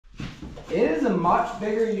It is a much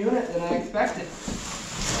bigger unit than I expected.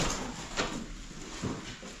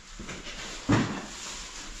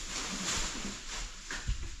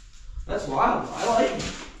 That's wild. I like it.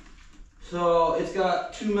 So it's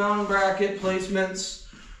got 2 mounting bracket placements.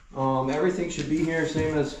 Everything should be here,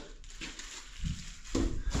 same as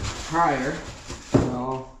prior.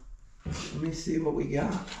 So let me see what we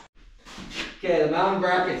got. Okay, the mounting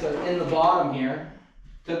brackets are in the bottom here.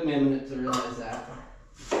 Took me a minute to realize that.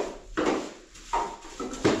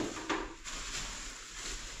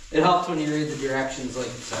 It helps when you read the directions like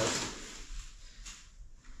it says.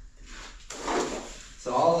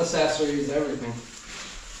 So all accessories, everything.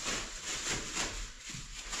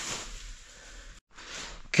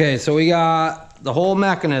 Okay, so we got the whole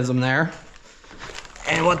mechanism there.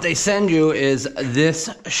 And what they send you is this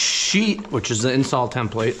sheet, which is the install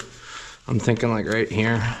template. I'm thinking like right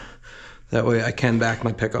here. That way I can back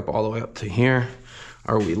my pickup all the way up to here.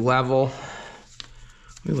 Are we level?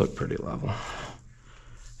 We look pretty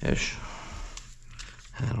level-ish.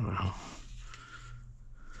 I don't know.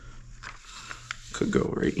 Could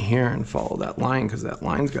go right here and follow that line because that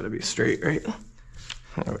line's got to be straight, right?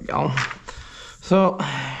 There we go. So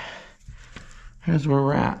here's where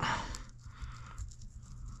we're at.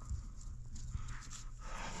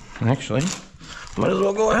 Actually, might as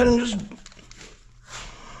well go ahead and just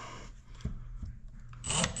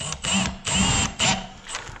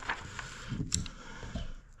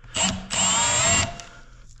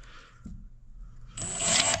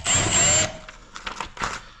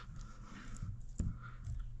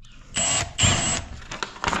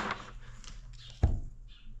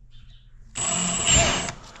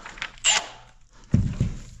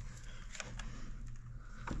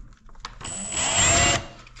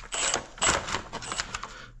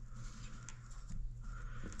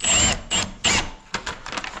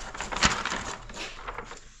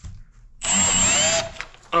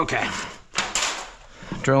okay,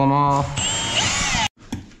 drill them all.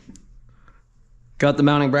 Got the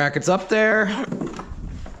mounting brackets up there.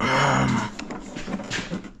 I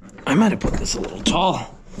might have put this a little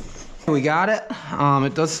tall. We got it.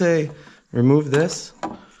 It does say remove this,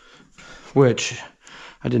 which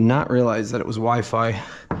I did not realize that it was Wi-Fi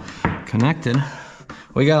connected.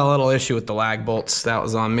 We got a little issue with the lag bolts. That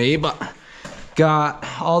was on me, but got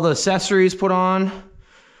all the accessories put on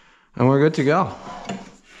and we're good to go.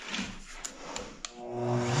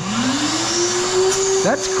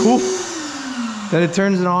 That's cool that it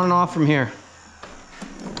turns it on and off from here.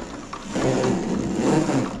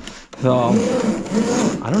 So,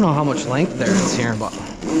 I don't know how much length there is here, but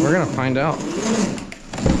we're gonna find out.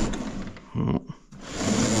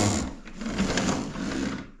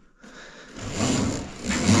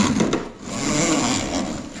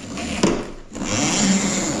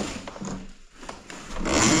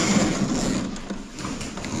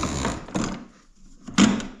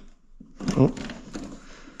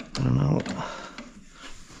 I don't know.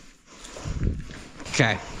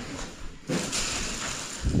 Okay.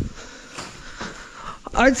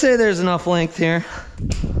 I'd say there's enough length here.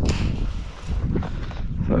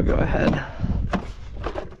 So I'll go ahead.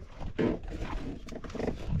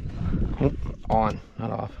 Oh, on,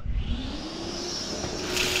 not off.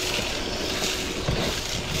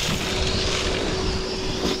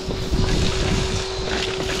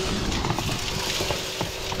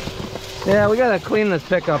 Yeah, we gotta clean this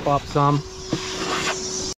pickup up some.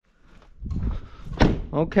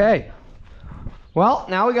 Okay. Well,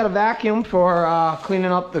 now we got a vacuum for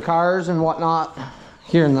cleaning up the cars and whatnot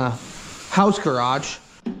here in the house garage.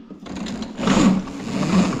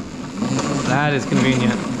 That is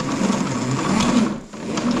convenient.